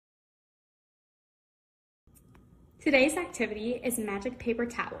Today's activity is magic paper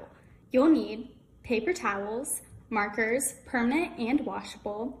towel. You'll need paper towels, markers, permanent and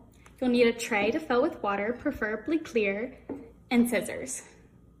washable. You'll need a tray to fill with water, preferably clear, and scissors.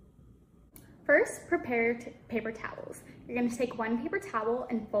 First, prepare paper towels. You're going to take one paper towel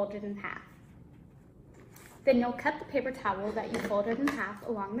and fold it in half. Then you'll cut the paper towel that you folded in half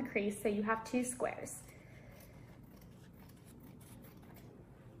along the crease so you have 2 squares.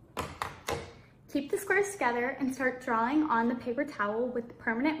 Keep the squares together and start drawing on the paper towel with the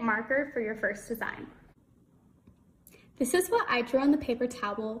permanent marker for your first design. This is what I drew on the paper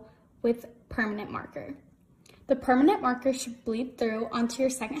towel with permanent marker. The permanent marker should bleed through onto your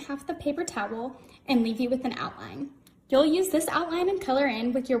second half of the paper towel and leave you with an outline. You'll use this outline and color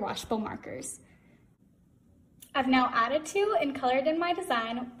in with your washable markers. I've now added to and colored in my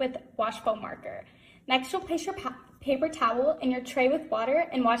design with washable marker. Next, you'll place your paper towel in your tray with water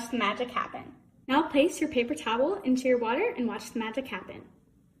and watch the magic happen. Now place your paper towel into your water and watch the magic happen.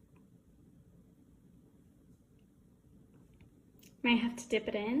 Might have to dip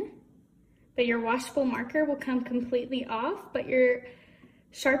it in, but your washable marker will come completely off, but your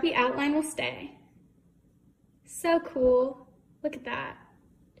Sharpie outline will stay. So cool. Look at that.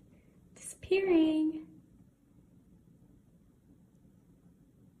 Disappearing.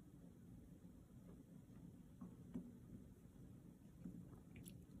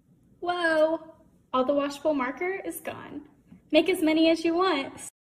 Whoa, all the washable marker is gone. Make as many as you want.